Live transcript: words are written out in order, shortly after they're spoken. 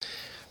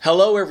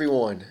Hello,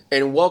 everyone,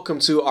 and welcome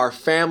to our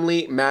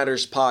Family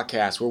Matters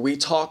podcast, where we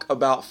talk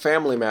about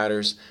family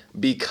matters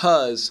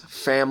because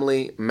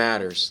family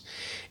matters.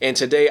 And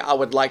today, I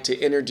would like to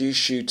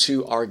introduce you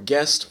to our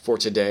guest for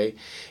today.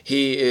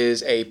 He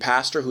is a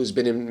pastor who's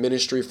been in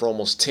ministry for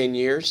almost 10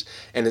 years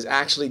and is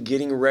actually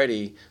getting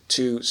ready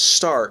to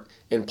start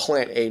and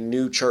plant a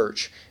new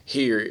church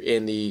here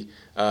in the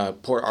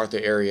Port Arthur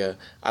area.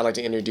 I'd like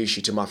to introduce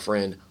you to my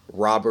friend,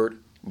 Robert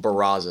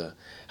Barazza.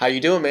 How you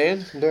doing,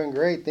 man? I'm doing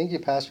great. Thank you,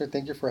 Pastor.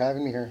 Thank you for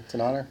having me here. It's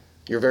an honor.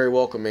 You're very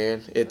welcome,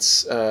 man.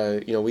 It's,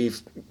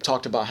 we've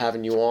talked about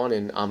having you on,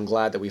 and I'm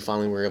glad that we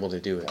finally were able to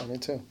do it. Me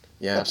too.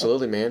 Yeah,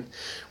 absolutely, man.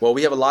 Well,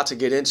 we have a lot to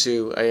get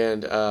into,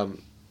 and,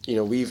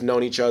 we've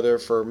known each other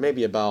for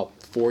maybe about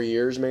 4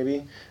 years,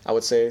 maybe, I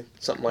would say,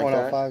 something like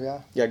that. Going on 5, yeah.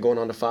 Yeah, going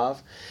on to 5.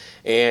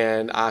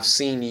 And I've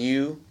seen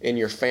you and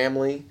your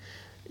family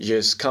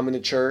just come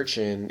into church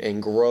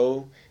and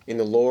grow in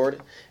the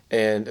Lord.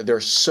 And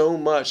there's so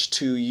much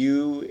to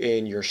you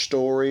and your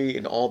story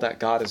and all that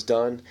God has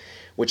done,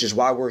 which is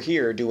why we're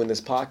here doing this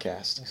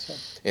podcast.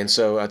 Yes, and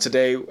so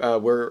today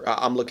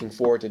I'm looking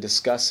forward to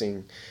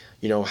discussing,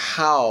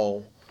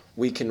 how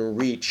we can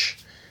reach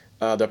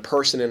the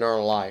person in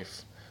our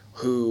life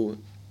who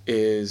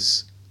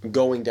is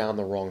going down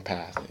the wrong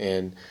path.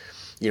 And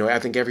I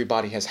think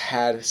everybody has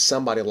had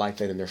somebody like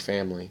that in their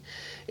family,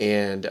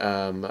 and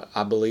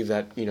I believe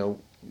that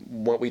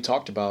what we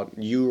talked about,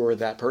 you were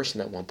that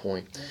person at one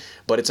point. Yeah.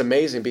 But it's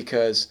amazing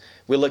because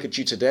we look at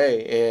you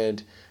today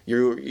and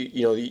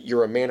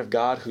you're a man of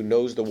God who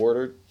knows the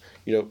word,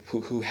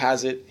 who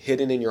has it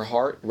hidden in your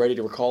heart, ready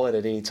to recall it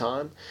at any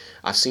time.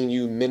 I've seen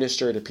you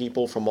minister to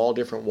people from all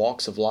different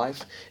walks of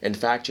life. In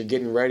fact, you're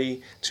getting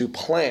ready to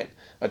plant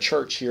a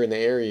church here in the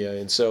area.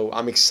 And so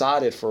I'm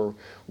excited for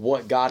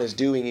what God is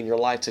doing in your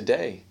life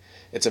today.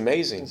 It's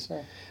amazing.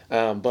 Yes,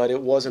 but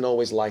it wasn't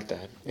always like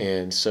that.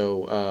 And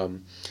so,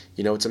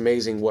 it's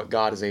amazing what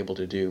God is able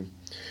to do.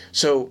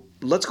 So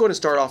let's go ahead and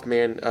start off,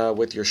 man,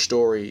 with your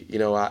story.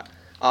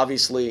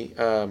 Obviously,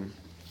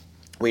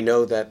 we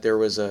know that there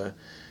was a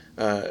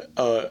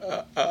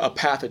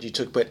path that you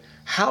took, but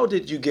how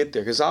did you get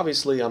there? Because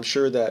obviously, I'm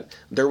sure that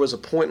there was a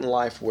point in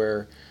life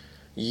where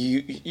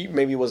you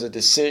maybe it was a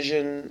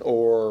decision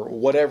or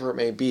whatever it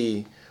may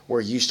be,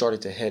 where you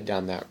started to head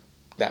down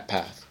that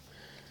path.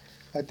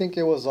 I think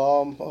it was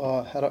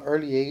all at an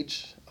early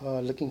age,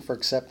 looking for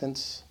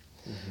acceptance,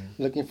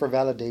 looking for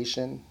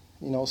validation,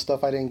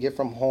 stuff I didn't get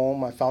from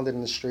home. I found it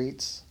in the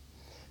streets,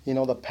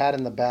 the pat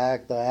in the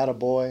back, the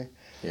attaboy,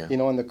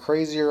 and the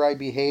crazier I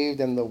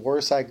behaved and the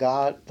worse I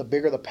got, the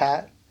bigger the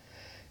pat,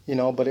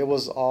 but it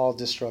was all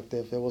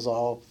destructive. It was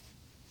all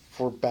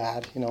for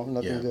bad,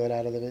 nothing good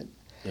out of it.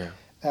 Yeah.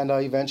 And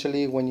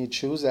eventually when you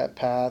choose that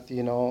path,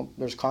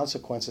 there's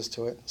consequences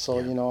to it. So,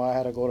 I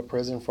had to go to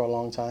prison for a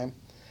long time.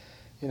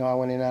 I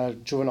went in at a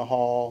juvenile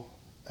hall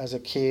as a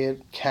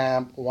kid,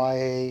 camp,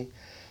 YA.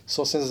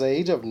 So since the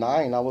age of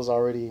 9, I was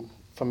already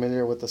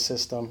familiar with the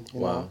system,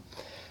 Wow.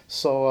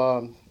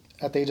 So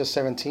at the age of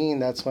 17,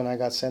 that's when I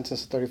got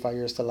sentenced to 35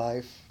 years to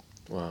life.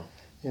 Wow.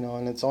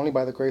 And it's only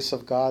by the grace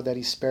of God that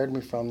he spared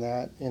me from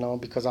that,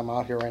 because I'm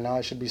out here right now.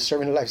 I should be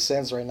serving a life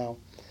sentence right now.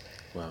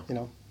 Wow.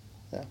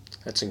 Yeah.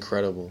 That's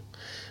incredible.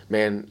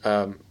 Man,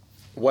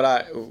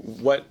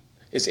 what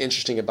is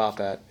interesting about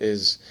that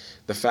is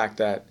the fact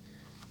that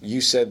you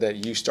said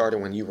that you started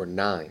when you were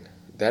 9.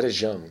 That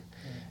is young.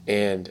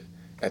 And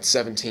at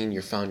 17,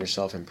 you found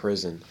yourself in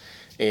prison.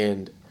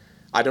 And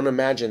I don't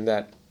imagine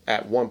that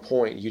at one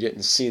point you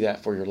didn't see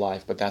that for your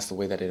life, but that's the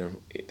way that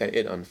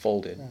it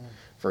unfolded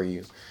for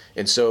you.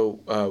 And so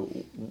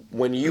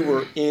when you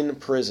were in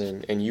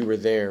prison and you were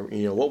there,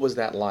 what was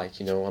that like?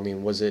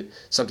 Was it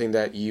something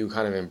that you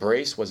kind of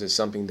embraced? Was it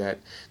something that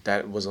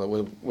was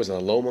a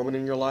low moment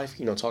in your life?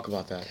 Talk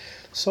about that.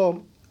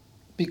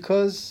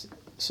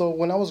 So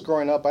when I was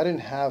growing up, I didn't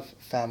have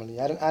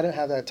family. I didn't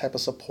have that type of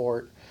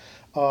support.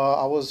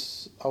 I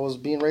was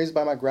being raised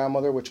by my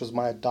grandmother, which was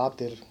my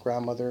adopted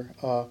grandmother.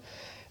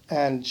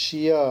 And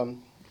she,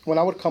 when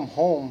I would come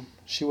home,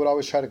 she would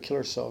always try to kill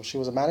herself. She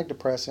was a manic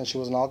depressant. She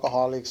was an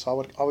alcoholic. So I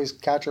would always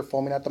catch her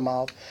foaming at the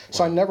mouth.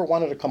 So I never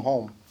wanted to come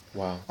home.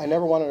 Wow. I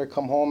never wanted to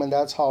come home, and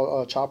that's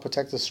how Child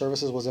Protective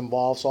Services was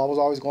involved. So I was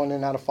always going in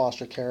and out of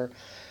foster care.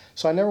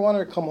 So I never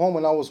wanted to come home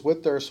when I was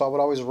with her, so I would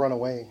always run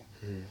away.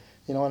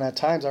 And at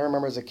times, I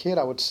remember as a kid,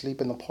 I would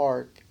sleep in the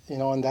park,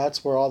 and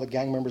that's where all the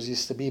gang members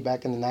used to be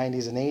back in the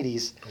 90s and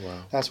 80s.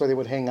 Wow. That's where they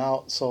would hang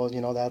out. So,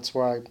 that's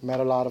where I met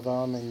a lot of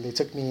them, and they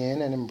took me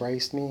in and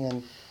embraced me,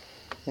 and,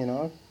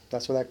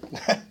 that's where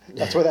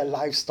that's where that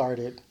life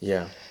started.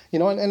 Yeah.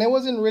 And it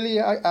wasn't really,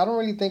 I don't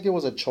really think it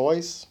was a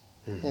choice,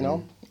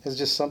 It's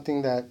just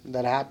something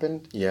that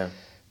happened. Yeah.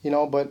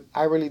 But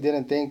I really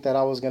didn't think that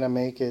I was going to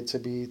make it to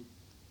be,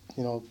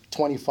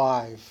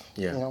 25,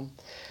 Yeah.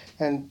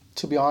 And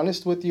to be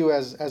honest with you,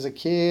 as a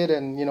kid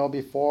and,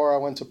 before I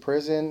went to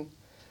prison,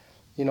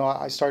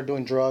 I started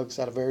doing drugs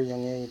at a very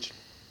young age.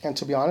 And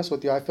to be honest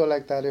with you, I feel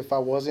like that if I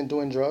wasn't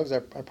doing drugs, I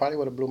probably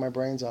would have blew my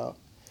brains out.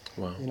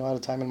 Wow. At a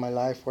time in my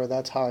life where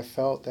that's how I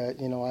felt that,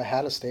 I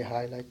had to stay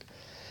high. Like,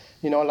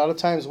 A lot of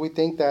times we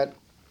think that,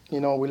 we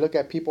look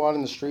at people out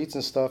in the streets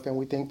and stuff, and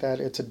we think that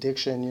it's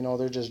addiction.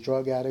 They're just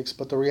drug addicts.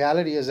 But the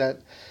reality is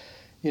that,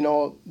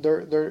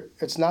 they're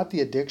it's not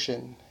the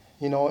addiction.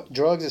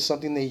 Drugs is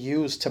something they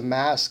use to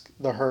mask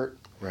the hurt,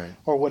 right,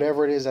 or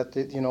whatever it is that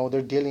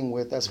they're dealing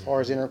with as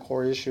far as inner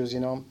core issues.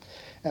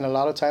 And a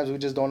lot of times we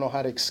just don't know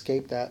how to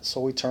escape that,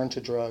 so we turn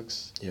to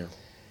drugs. Yeah.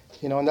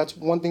 And that's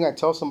one thing I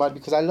tell somebody,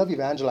 because I love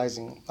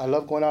evangelizing. I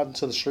love going out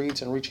into the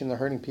streets and reaching the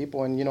hurting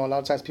people. And, a lot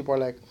of times people are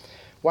like,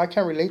 well, I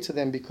can't relate to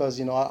them because,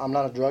 I'm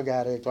not a drug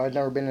addict, or I've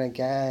never been in a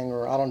gang,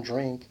 or I don't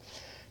drink.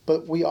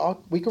 But we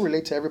can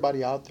relate to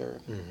everybody out there,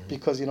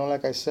 because,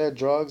 like I said,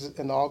 drugs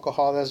and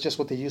alcohol, that's just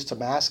what they use to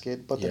mask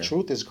it. But the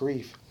truth is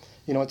grief.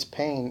 It's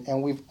pain.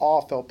 And we've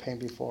all felt pain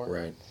before.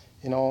 Right.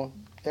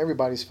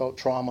 Everybody's felt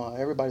trauma.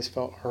 Everybody's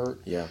felt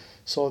hurt. Yeah.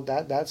 So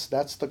that's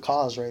the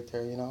cause right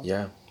there,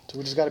 Yeah. So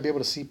we just got to be able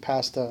to see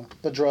past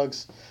the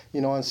drugs,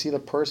 and see the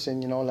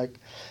person, like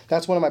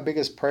that's one of my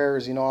biggest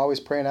prayers. I always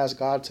pray and ask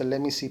God to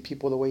let me see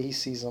people the way He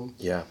sees them.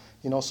 Yeah.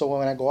 So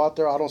when I go out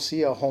there, I don't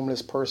see a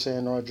homeless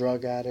person or a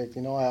drug addict.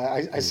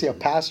 I see a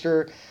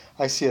pastor,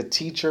 I see a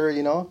teacher.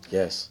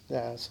 Yes.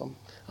 Yeah. So.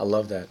 I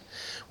love that.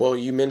 Well,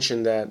 you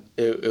mentioned that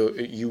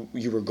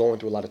you were going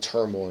through a lot of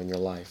turmoil in your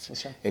life,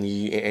 That's right. and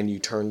you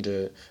turned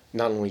to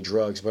not only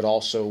drugs but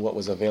also what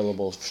was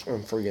available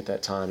for you at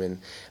that time, and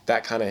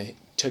that kind of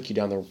took you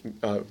down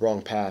the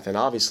wrong path. And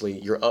obviously,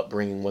 your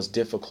upbringing was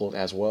difficult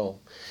as well.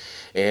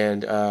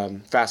 And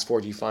fast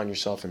forward, you find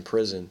yourself in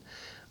prison.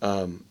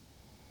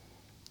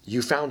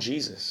 You found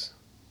Jesus.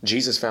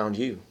 Jesus found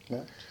you.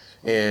 Yeah.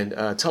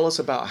 And tell us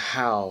about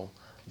how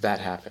that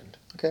happened.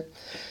 Okay.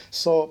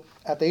 So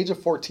at the age of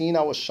 14,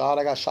 I was shot.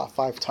 I got shot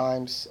 5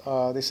 times.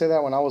 They say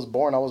that when I was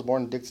born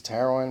addicted to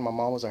heroin. My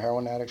mom was a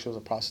heroin addict. She was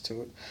a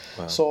prostitute.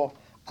 Wow. So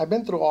I've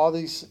been through all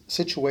these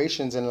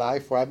situations in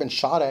life where I've been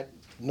shot at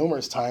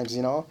numerous times,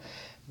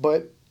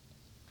 But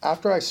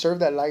after I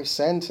served that life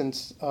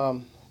sentence,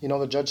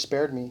 the judge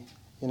spared me.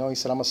 He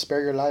said, I'm going to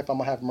spare your life. I'm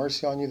going to have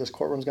mercy on you. This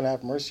courtroom's going to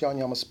have mercy on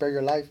you. I'm going to spare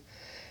your life.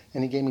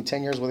 And he gave me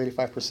 10 years with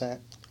 85%.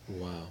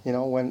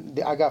 Wow. When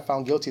I got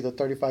found guilty, the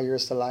 35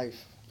 years to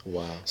life.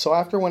 Wow. So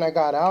when I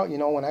got out,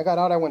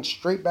 I went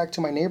straight back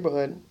to my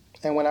neighborhood.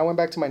 And when I went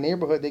back to my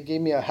neighborhood, they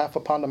gave me a half a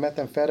pound of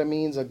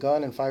methamphetamines, a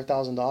gun, and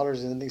 $5,000.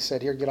 And then they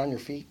said, here, get on your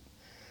feet.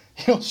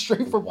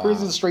 Straight from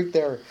prison, straight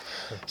there.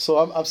 So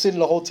I'm sitting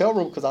in a hotel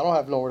room because I don't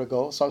have nowhere to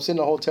go. So I'm sitting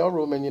in a hotel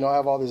room, and, I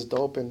have all this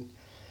dope. And,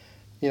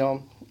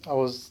 I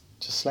was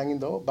just slanging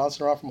dope,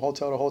 bouncing around from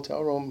hotel to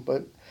hotel room.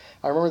 But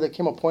I remember there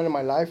came a point in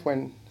my life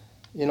when,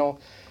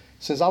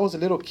 since I was a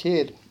little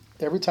kid,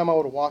 every time I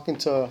would walk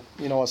into,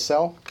 a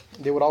cell,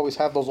 they would always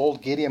have those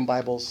old Gideon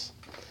Bibles,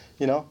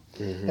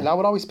 And I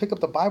would always pick up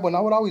the Bible, and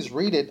I would always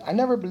read it. I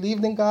never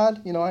believed in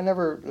God.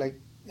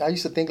 I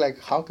used to think,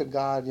 how could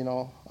God,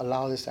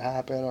 allow this to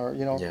happen, or,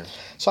 Yeah.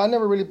 So I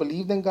never really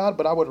believed in God,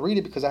 but I would read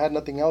it because I had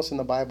nothing else in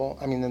the Bible,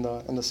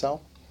 in the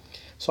cell.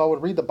 So I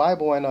would read the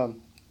Bible,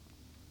 and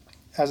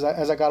as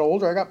I got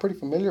older, I got pretty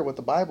familiar with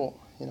the Bible,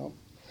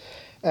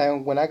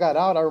 And when I got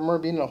out, I remember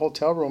being in a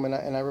hotel room, and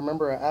I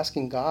remember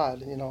asking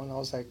God, and I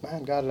was like,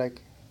 man, God,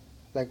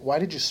 why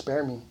did you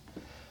spare me?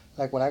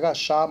 When I got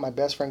shot, my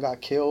best friend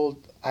got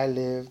killed, I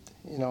lived,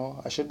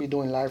 I should be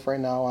doing life right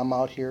now, I'm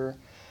out here.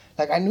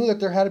 I knew that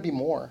there had to be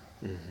more,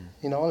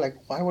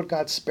 why would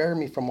God spare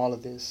me from all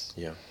of this?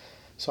 Yeah.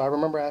 So I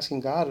remember asking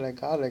God,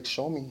 God,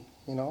 show me,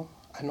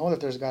 I know that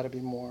there's got to be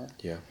more.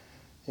 Yeah.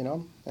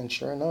 And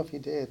sure enough, He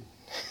did.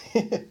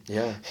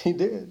 Yeah. He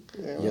did.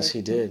 Yes,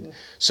 He did.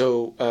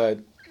 So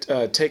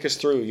take us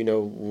through,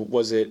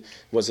 was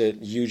it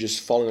you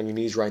just falling on your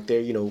knees right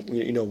there?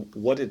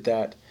 What did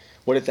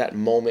that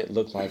moment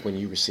look like when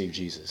you received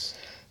Jesus?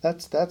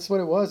 That's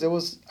what it was.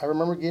 I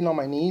remember getting on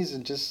my knees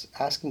and just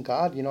asking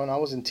God, and I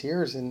was in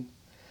tears, and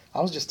I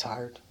was just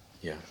tired.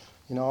 Yeah.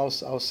 I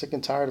was sick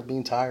and tired of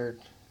being tired.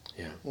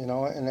 Yeah.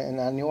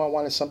 And I knew I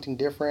wanted something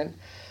different.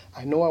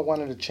 I knew I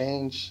wanted to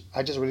change.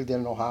 I just really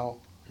didn't know how.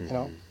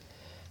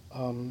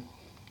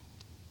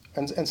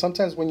 And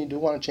sometimes when you do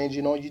want to change,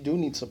 you do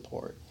need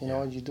support.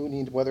 You do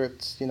need, whether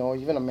it's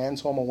even a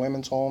man's home, a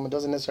women's home. It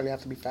doesn't necessarily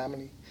have to be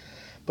family,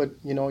 but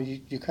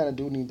you kind of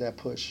do need that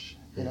push.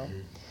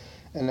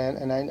 And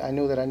I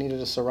knew that I needed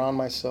to surround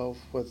myself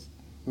with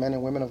men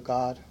and women of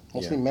God,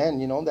 mostly men,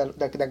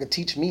 that could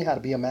teach me how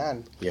to be a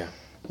man. Yeah.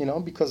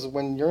 Because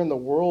when you're in the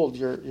world,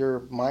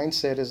 your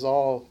mindset is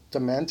all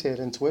demented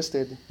and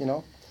twisted,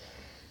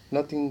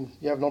 Nothing,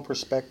 you have no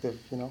perspective,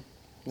 and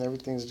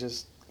everything's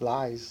just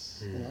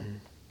lies,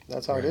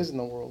 That's how it is in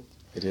the world.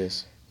 It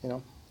is.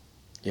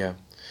 Yeah.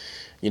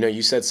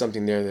 You said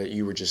something there that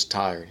you were just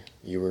tired.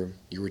 You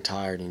were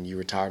tired, and you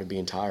were tired of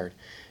being tired.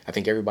 I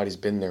think everybody's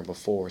been there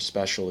before,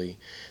 especially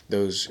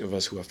those of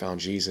us who have found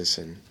Jesus,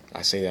 and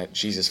I say that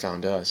Jesus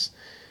found us.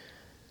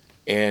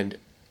 And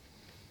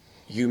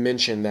you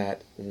mentioned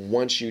that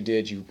once you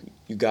did, you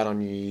got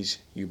on your knees,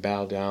 you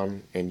bowed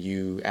down, and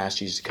you asked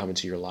Jesus to come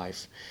into your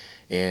life.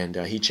 And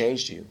He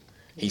changed you.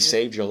 He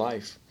saved your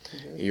life.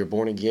 You're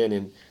born again.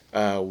 And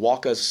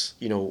walk us,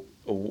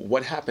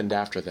 what happened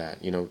after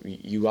that? You know,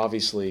 you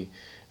obviously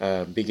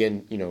God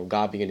began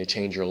to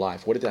change your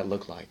life. What did that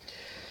look like?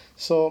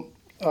 So,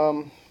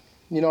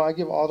 I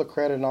give all the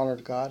credit and honor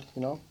to God,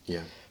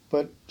 Yeah.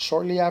 But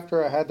shortly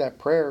after I had that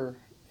prayer,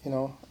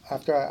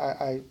 after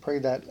I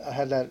prayed that, I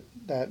had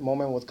that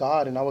moment with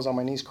God and I was on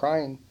my knees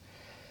crying,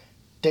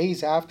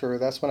 days after,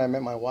 that's when I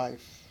met my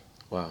wife.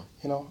 Wow.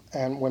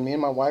 And when me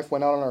and my wife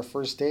went out on our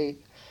first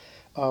date,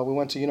 we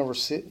went to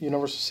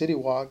Universal City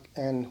Walk,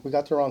 and we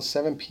got there around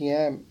 7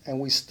 p.m.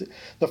 And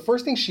the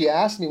first thing she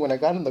asked me when I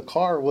got in the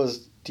car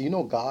was, "Do you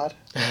know God?"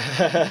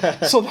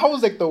 So that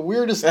was like the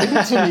weirdest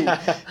thing to me,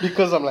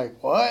 because I'm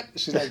like, "What?"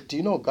 She's like, "Do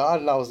you know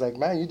God?" And I was like,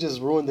 "Man, you just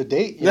ruined the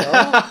date, like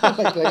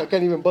I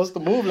can't even bust a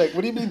move. Like,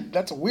 what do you mean?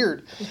 That's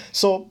weird."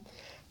 So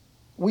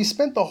we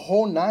spent the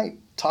whole night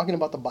talking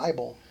about the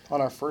Bible on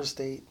our first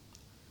date,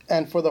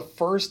 and for the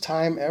first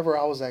time ever,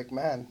 I was like,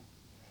 "Man,"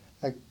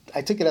 like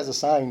I took it as a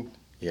sign.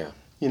 Yeah.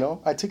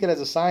 I took it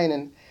as a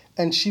sign,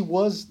 and she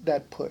was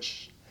that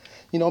push,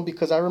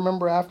 because I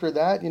remember after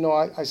that,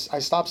 I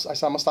said, I'm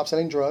going to stop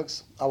selling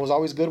drugs. I was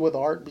always good with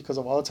art because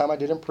of all the time I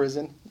did in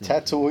prison,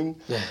 tattooing.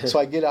 So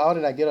I get out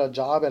and I get a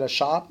job at a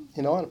shop,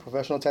 a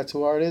professional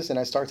tattoo artist, and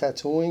I start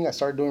tattooing. I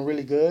started doing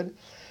really good.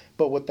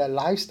 But with that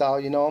lifestyle,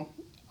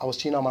 I was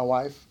cheating on my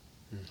wife.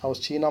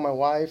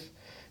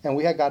 And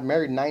we had got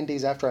married 9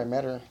 days after I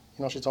met her.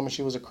 She told me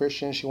she was a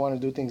Christian. She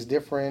wanted to do things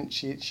different.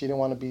 She didn't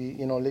want to be,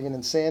 living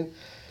in sin.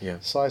 Yeah.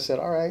 So I said,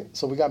 all right.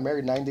 So we got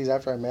married 9 days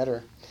after I met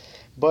her.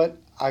 But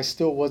I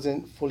still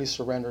wasn't fully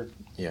surrendered.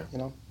 Yeah.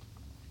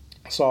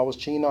 So I was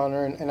cheating on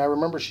her. And I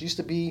remember she used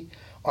to be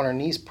on her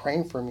knees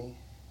praying for me,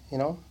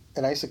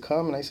 And I used to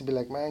come and I used to be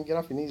like, "Man, get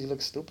off your knees. You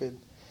look stupid.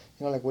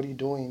 Like, what are you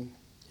doing?"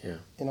 Yeah.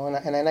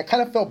 And I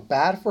kind of felt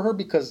bad for her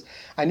because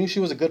I knew she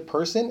was a good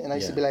person. And I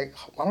used to be like,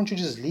 "Why don't you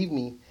just leave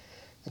me?"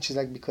 And she's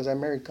like, "Because I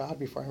married God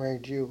before I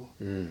married you."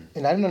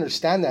 And I didn't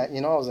understand that,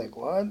 I was like,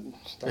 "What?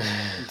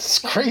 It's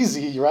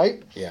crazy,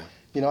 right?" Yeah.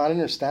 I didn't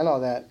understand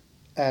all that.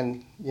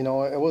 And,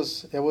 it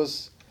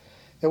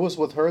was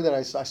with her that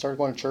I started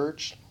going to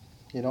church.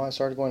 I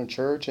started going to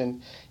church.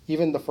 And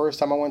even the first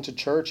time I went to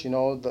church,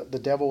 the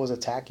devil was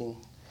attacking.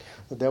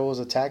 The devil was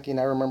attacking.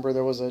 I remember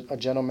there was a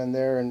gentleman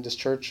there in this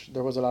church.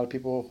 There was a lot of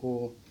people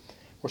who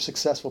were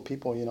successful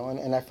people,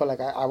 and I felt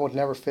like I would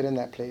never fit in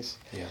that place.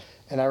 Yeah.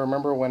 And I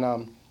remember when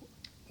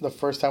the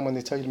first time when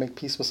they tell you to make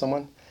peace with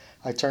someone,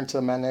 I turned to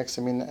the man next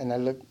to me and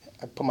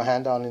I put my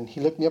hand down and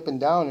he looked me up and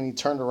down and he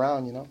turned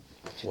around,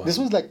 Wow. This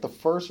was like the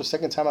first or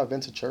second time I've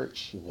been to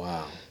church.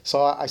 Wow.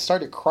 So I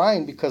started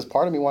crying because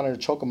part of me wanted to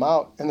choke him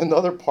out. And then the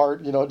other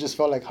part, just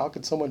felt like, how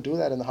could someone do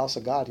that in the house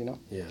of God,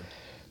 Yeah.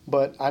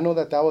 But I know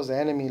that was the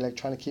enemy, like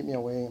trying to keep me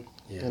away,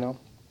 Yeah.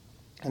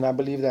 And I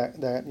believe that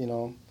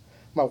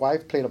my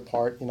wife played a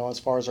part, as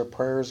far as her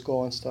prayers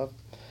go and stuff.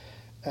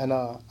 And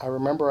I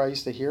remember I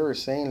used to hear her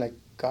saying, like,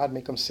 God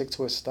make him sick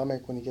to his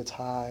stomach when he gets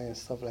high and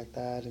stuff like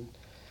that.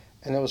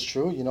 And it was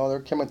true. There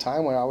came a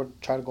time when I would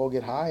try to go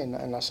get high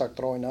and I start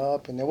throwing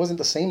up and it wasn't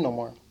the same no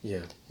more.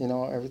 Yeah.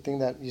 Everything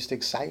that used to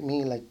excite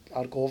me, like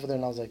I'd go over there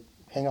and I was like,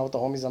 hang out with the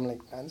homies. I'm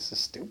like, man, this is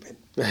stupid.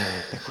 Like,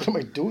 what am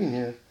I doing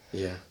here?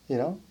 Yeah.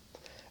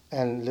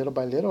 And little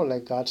by little,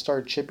 like God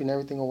started chipping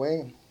everything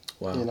away.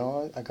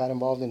 Wow. I got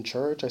involved in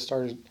church. I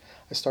started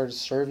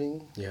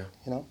serving. Yeah.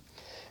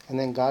 And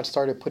then God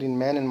started putting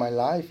men in my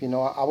life.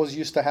 I was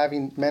used to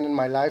having men in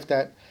my life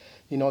that,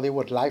 they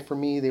would lie for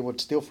me, they would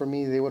steal from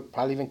me, they would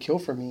probably even kill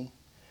for me.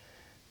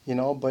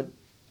 But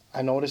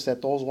I noticed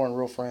that those weren't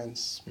real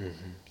friends.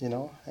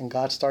 And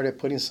God started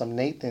putting some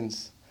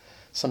Nathans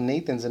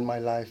in my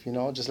life,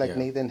 just like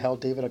Nathan held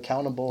David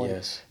accountable.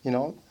 Yes.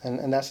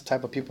 And that's the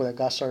type of people that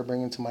God started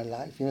bringing into my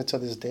life, even to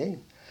this day.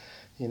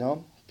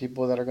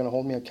 People that are going to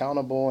hold me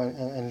accountable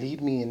and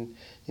lead me and,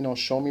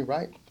 show me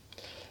right.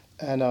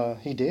 And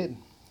he did.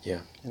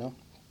 Yeah.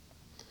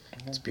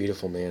 It's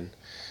beautiful, man.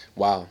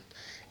 Wow.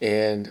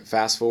 And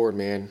fast forward,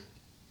 man,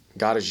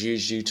 God has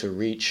used you to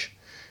reach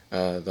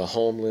the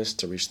homeless,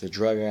 to reach the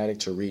drug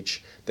addict, to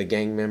reach the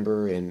gang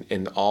member,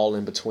 and all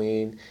in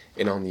between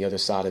and on the other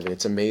side of it.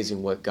 It's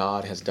amazing what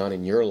God has done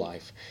in your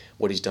life,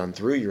 what he's done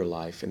through your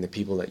life, and the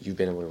people that you've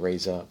been able to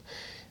raise up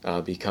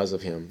because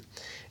of him.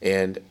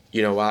 And,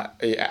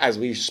 as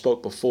we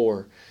spoke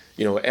before,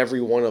 every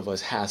one of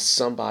us has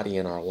somebody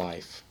in our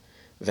life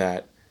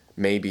that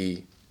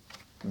maybe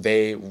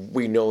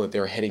we know that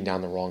they're heading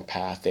down the wrong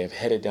path. They've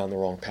headed down the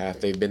wrong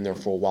path. They've been there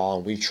for a while,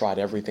 and we've tried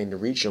everything to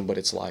reach them, but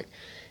it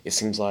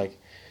seems like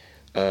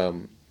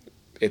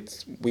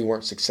we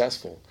weren't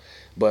successful.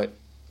 But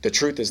the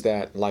truth is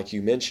that, like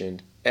you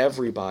mentioned,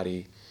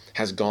 everybody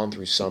has gone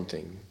through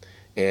something,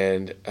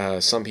 and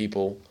some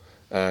people,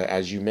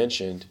 as you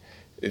mentioned,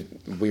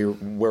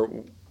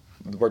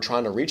 we're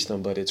trying to reach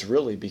them, but it's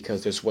really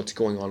because there's what's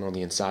going on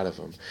the inside of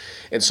them.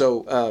 And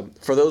so,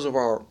 for those of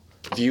our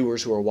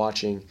viewers who are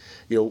watching,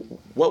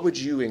 what would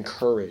you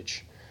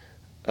encourage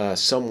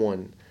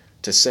someone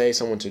to say,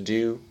 someone to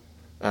do,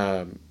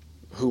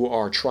 who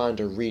are trying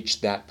to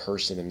reach that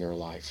person in their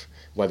life,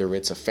 whether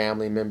it's a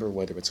family member,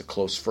 whether it's a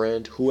close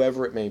friend,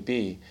 whoever it may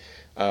be?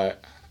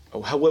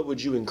 what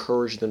would you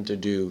encourage them to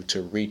do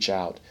to reach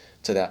out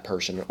to that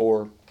person,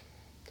 or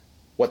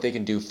what they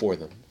can do for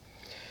them?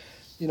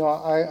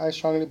 I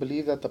strongly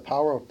believe that the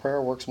power of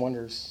prayer works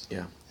wonders.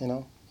 Yeah.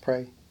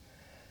 Pray.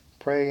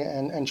 Pray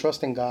and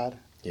trust in God.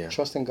 Yeah.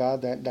 Trust in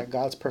God that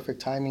God's perfect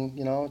timing,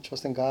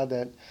 trust in God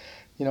that,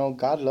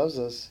 God loves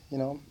us,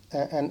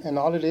 and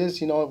all it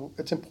is,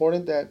 it's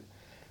important that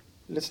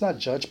let's not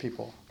judge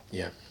people.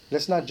 Yeah.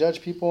 Let's not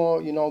judge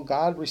people.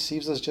 God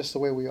receives us just the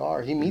way we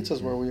are. He meets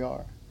us where we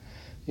are.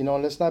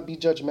 Let's not be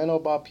judgmental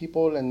about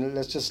people, and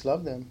let's just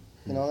love them.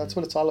 That's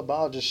what it's all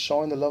about, just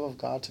showing the love of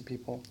God to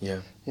people.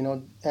 Yeah.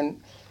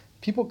 And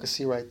people could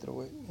see right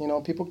through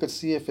it. People could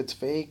see if it's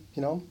fake,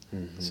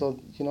 So,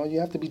 you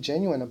have to be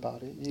genuine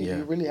about it.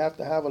 You really have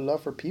to have a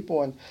love for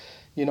people. And,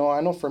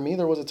 I know for me,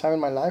 there was a time in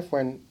my life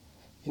when,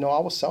 I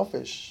was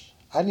selfish.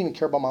 I didn't even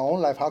care about my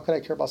own life. How could I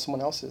care about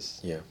someone else's?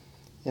 Yeah.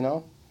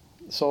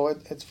 So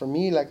it's for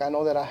me, like, I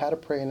know that I had to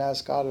pray and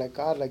ask God,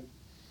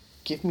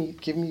 give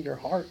me your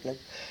heart. Like,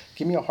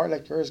 give me a heart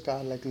like yours,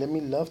 God. Like, let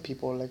me love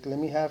people. Like, let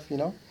me have,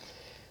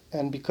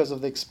 And because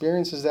of the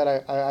experiences that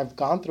I've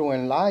gone through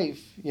in life,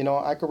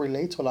 I could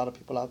relate to a lot of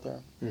people out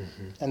there.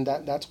 Mm-hmm. And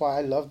that's why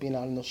I love being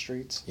out in the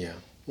streets. Yeah.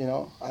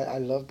 I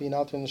love being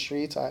out there in the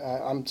streets.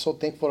 I'm so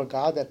thankful to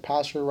God that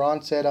Pastor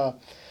Ron said,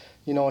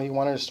 he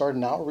wanted to start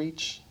an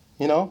outreach.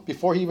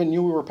 Before he even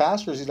knew we were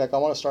pastors, he's like, I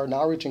want to start an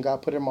outreach, and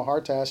God put it in my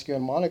heart to ask you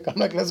and Monica. I'm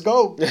like, let's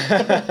go.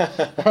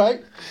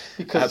 Right?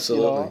 Because,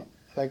 absolutely.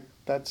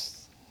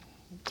 That's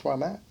where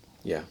I'm at.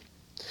 Yeah.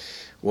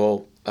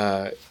 Well,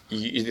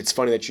 it's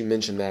funny that you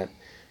mentioned that.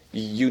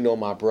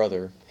 My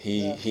brother.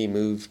 He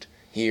moved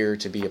here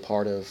to be a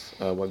part of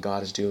what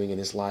God is doing in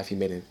his life. He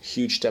made a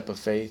huge step of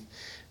faith.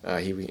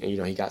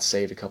 He got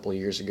saved a couple of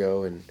years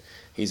ago, and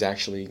he's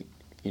actually,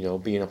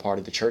 being a part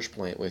of the church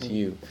plant with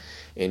you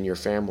and your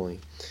family.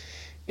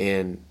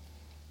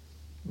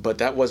 But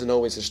that wasn't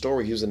always his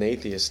story. He was an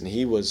atheist, and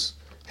he was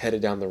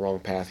headed down the wrong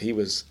path.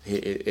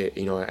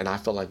 And I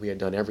felt like we had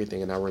done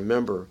everything. And I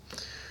remember,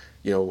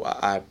 we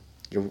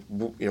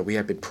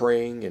had been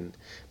praying,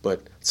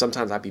 but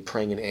sometimes I'd be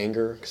praying in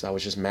anger because I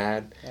was just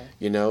mad,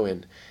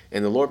 and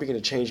the Lord began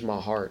to change my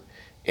heart.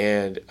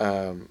 And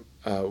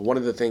one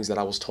of the things that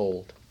I was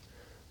told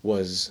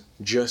was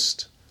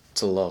just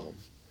to love him,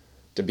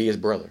 to be his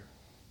brother.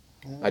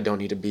 Yeah. I don't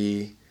need to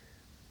be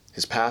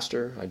his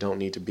pastor. I don't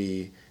need to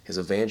be his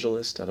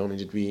evangelist. I don't need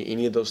to be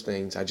any of those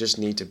things. I just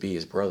need to be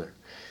his brother.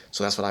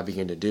 So that's what I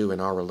began to do,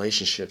 and our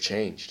relationship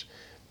changed.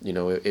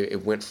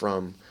 It went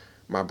from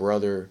my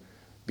brother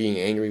being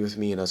angry with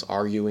me and us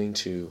arguing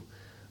to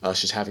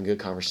us just having good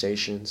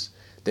conversations,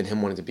 then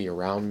him wanting to be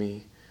around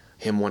me,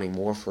 him wanting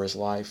more for his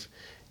life.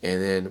 And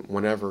then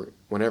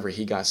whenever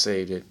he got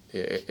saved,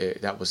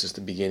 that was just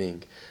the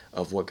beginning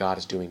of what God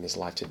is doing in his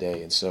life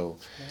today. And so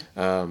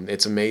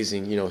it's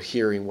amazing,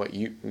 hearing what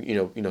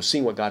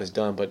seeing what God has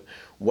done, but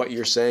what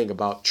you're saying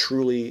about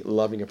truly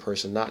loving a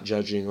person, not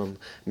judging them,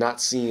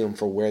 not seeing them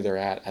for where they're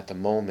at the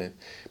moment,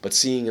 but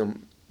seeing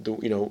them,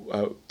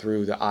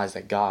 through the eyes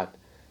that God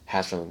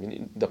has for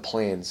them, the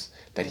plans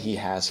that he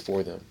has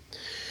for them.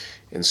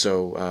 And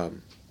so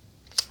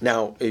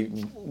now,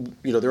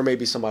 there may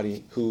be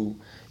somebody who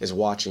is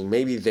watching.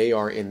 Maybe they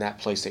are in that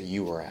place that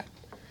you were at,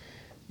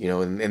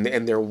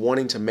 and they're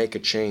wanting to make a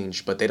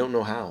change, but they don't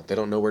know how. They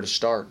don't know where to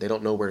start. They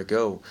don't know where to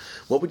go.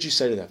 What would you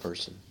say to that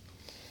person?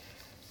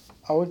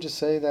 I would just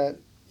say that,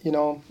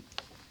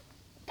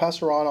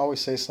 Pastor Ron always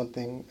says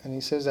something, and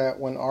he says that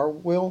when our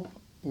will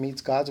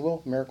meets God's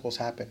will, miracles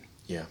happen.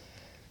 Yeah.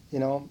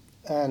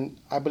 And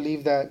I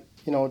believe that,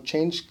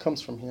 change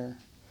comes from here.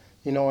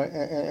 In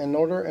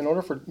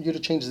order for you to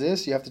change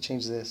this, you have to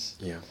change this.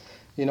 Yeah.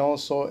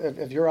 So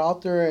if you're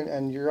out there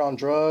and you're on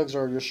drugs,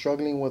 or you're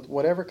struggling with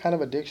whatever kind of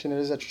addiction it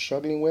is that you're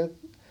struggling with,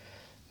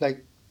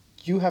 like,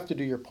 you have to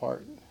do your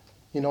part.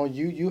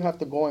 You have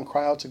to go and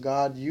cry out to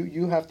God.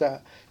 You have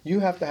to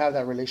have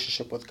that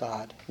relationship with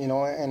God.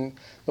 And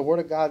the Word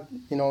of God,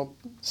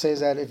 says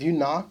that if you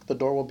knock, the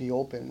door will be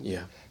open.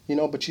 Yeah.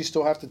 But you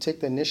still have to take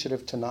the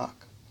initiative to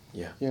knock.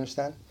 Yeah. You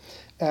understand?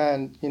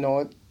 And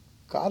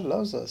God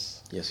loves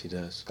us. Yes, he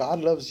does.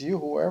 God loves you,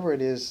 whoever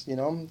it is.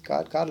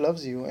 God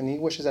loves you, and he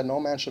wishes that no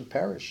man should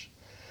perish.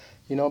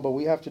 But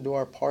we have to do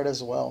our part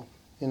as well.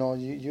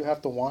 You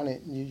have to want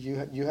it.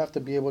 You have to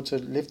be able to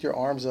lift your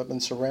arms up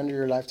and surrender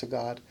your life to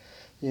God.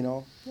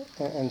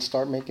 And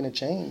start making a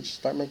change.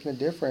 Start making a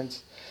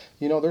difference.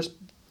 There's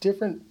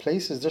different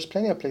places. There's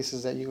plenty of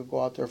places that you could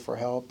go out there for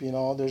help.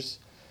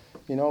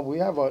 We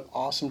have an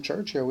awesome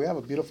church here. We have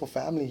a beautiful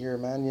family here,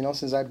 man.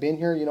 Since I've been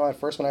here, at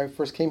first, when I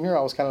first came here,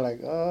 I was kind of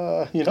like,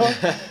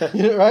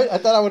 right? I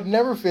thought I would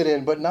never fit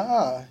in, but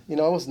nah, it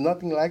was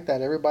nothing like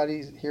that.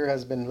 Everybody here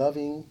has been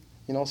loving,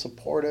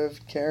 supportive,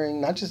 caring,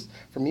 not just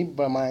for me,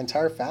 but my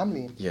entire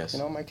family. Yes.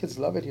 My kids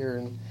love it here.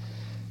 And,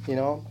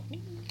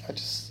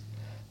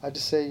 I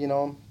just say,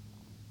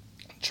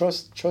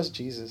 trust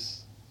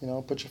Jesus,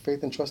 put your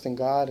faith and trust in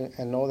God,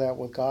 and know that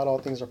with God, all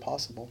things are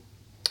possible.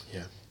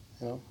 Yeah.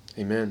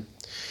 Amen.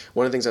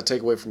 One of the things I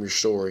take away from your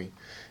story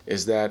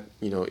is that,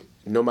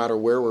 no matter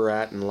where we're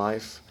at in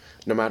life,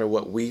 no matter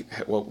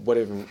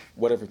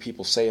whatever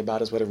people say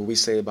about us, whatever we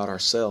say about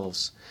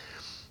ourselves,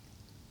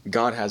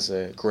 God has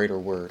a greater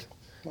word.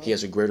 He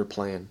has a greater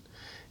plan,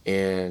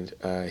 and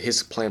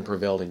his plan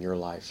prevailed in your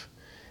life.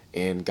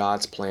 And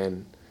God's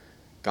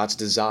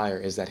desire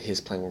is that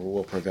his plan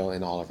will prevail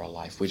in all of our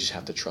life. We just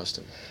have to trust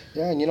him.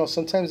 Yeah, and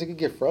sometimes it could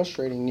get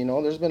frustrating.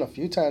 There's been a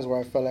few times where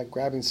I felt like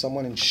grabbing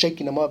someone and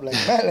shaking them up, like,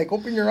 man, like,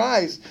 open your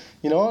eyes,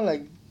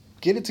 like,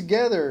 get it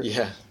together.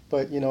 Yeah.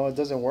 But, it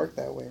doesn't work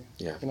that way.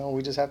 Yeah.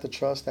 We just have to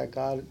trust that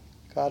God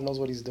knows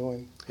what he's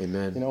doing.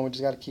 Amen. We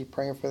just got to keep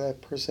praying for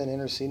that person,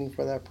 interceding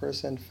for that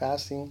person,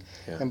 fasting,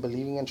 and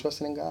believing and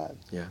trusting in God.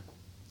 Yeah.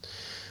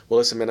 Well,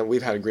 listen, man,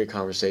 we've had a great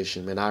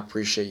conversation, man. I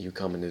appreciate you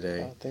coming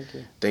today. Thank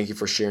you. Thank you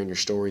for sharing your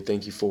story.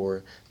 Thank you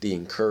for the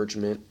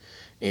encouragement.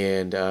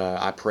 And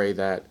I pray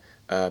that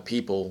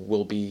people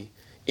will be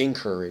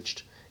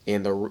encouraged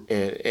and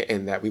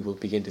that we will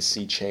begin to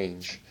see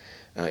change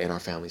in our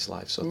family's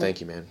life. So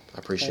thank you, man. I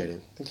appreciate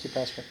it. Thank you,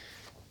 Pastor.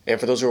 And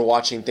for those who are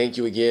watching, thank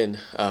you again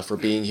for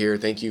being here.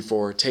 Thank you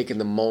for taking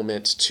the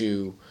moment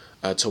to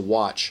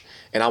watch.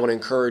 And I want to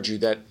encourage you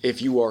that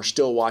if you are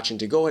still watching,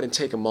 to go ahead and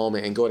take a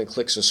moment and go ahead and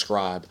click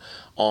subscribe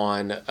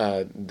on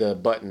the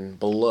button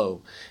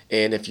below.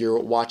 And if you're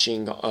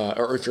watching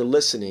or if you're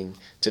listening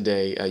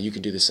today, you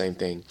can do the same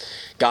thing.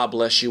 God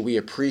bless you. We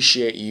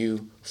appreciate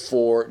you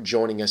for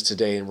joining us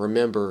today. And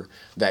remember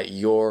that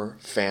your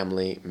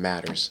family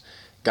matters.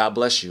 God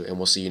bless you, and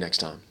we'll see you next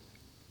time.